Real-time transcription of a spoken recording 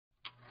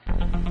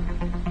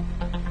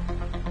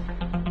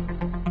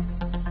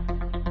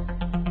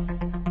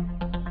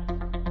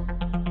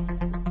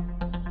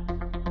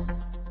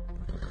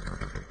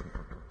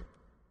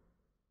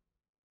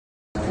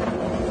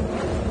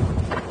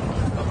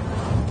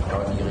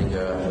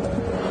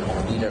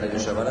So,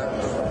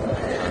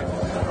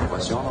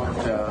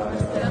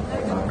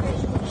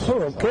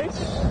 okay. I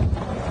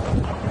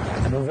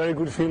have a very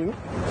good feeling.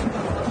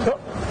 So.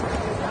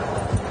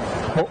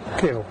 Oh,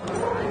 kerel.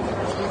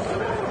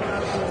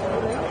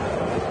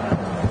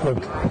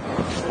 Good.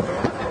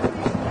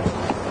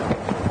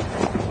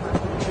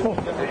 Oh.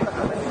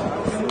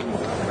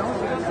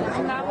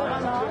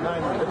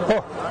 Oh.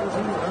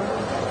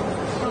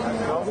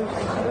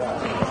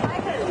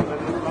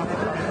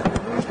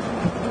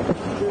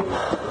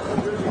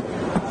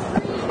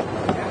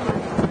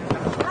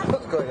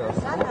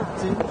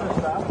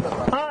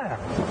 Ah, yeah.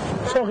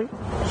 Sorry.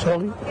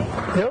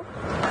 Yeah.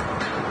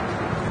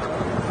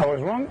 I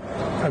was wrong.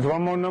 I had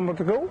one more number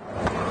to go.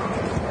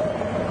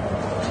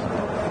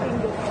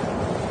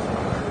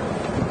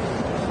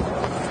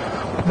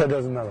 That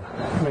doesn't matter.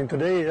 I mean,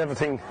 today is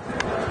everything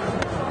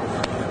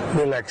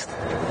relaxed.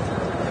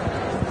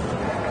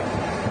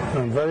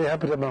 I'm very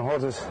happy that my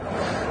horse is,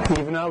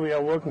 even now we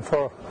are working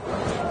for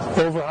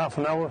over half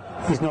an hour.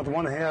 He's not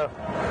one hair,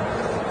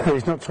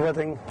 he's not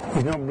sweating,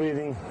 he's not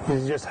breathing,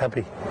 he's just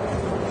happy.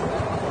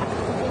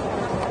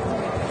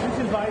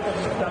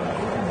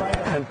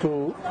 And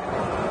to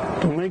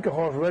make a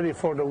horse ready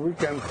for the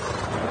weekend,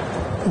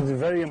 it's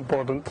very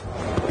important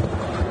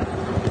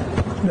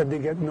that they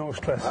get no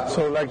stress.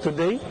 So like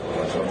today,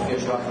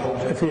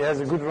 if he has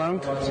a good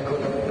round,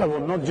 I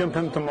will not jump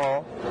him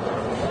tomorrow.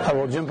 I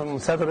will jump him on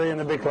Saturday in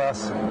the big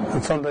class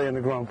and Sunday in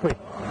the Grand Prix.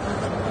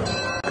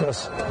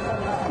 Because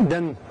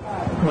then,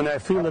 when I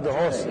feel that the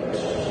horse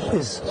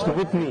is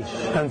with me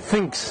and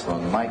thinks,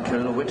 and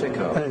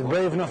is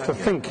brave enough to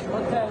think,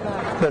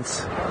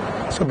 that's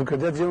so, because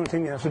that's the only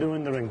thing you have to do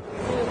in the ring.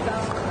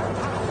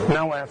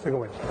 Now I have to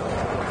go in.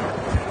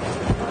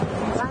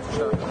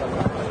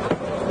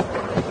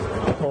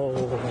 Oh,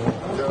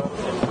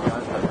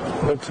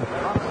 good.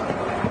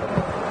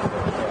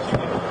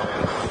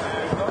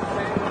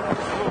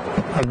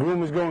 Our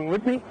groom is going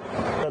with me.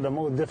 Those are the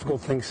most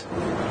difficult things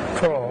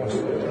for a horse.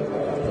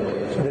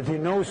 So that he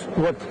knows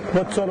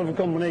what sort of a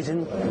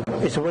combination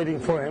is waiting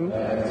for him.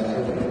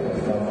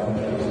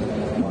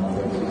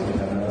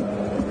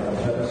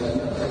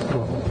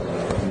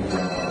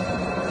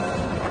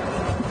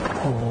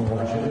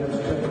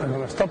 I'm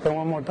going to stop him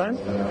one more time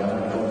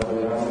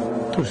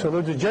to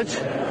salute the judge.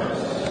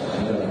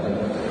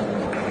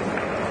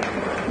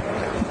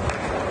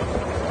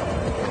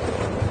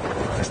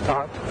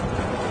 Start.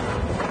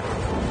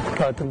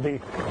 Try to be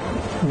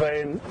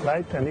very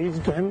light and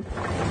easy to him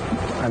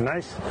and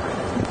nice.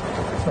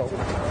 So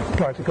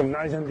try to come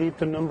nice and deep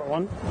to number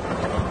one.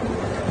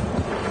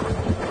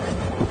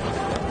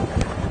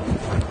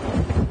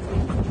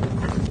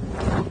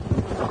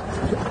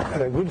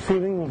 Had a good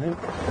feeling on him.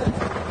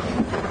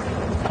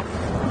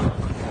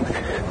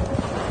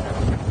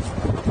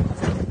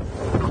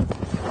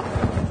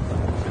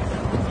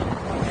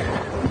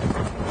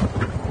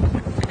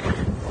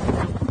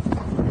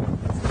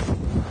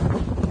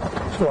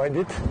 So I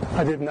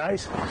did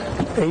nice,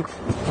 8,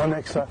 1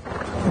 extra.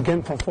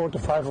 Again from 4 to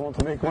 5, I want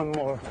to make one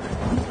more.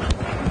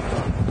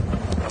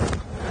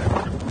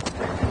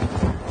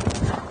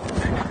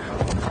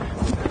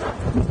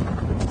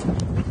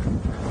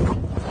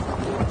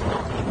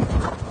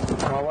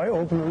 Now I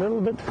open a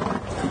little bit,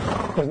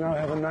 because now I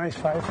have a nice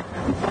 5.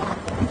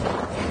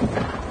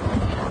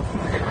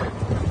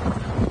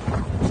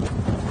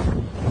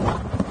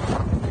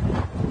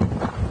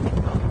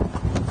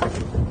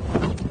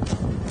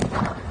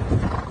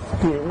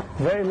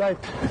 Very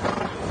light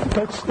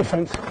touch the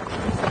fence.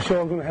 I'm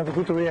sure I'm going to have a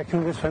good reaction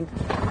on this fence.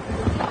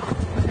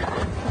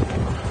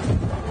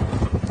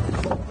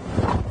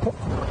 Oh,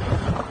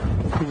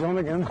 he's on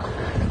again.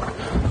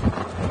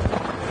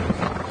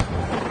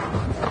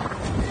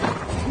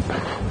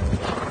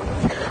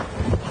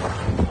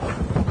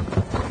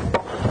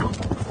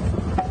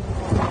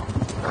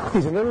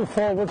 He's a little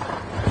forward.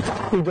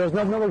 He does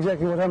not know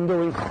exactly what I'm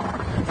doing.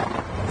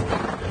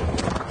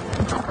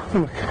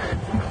 Good.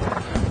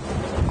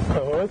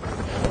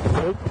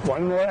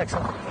 One more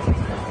extra.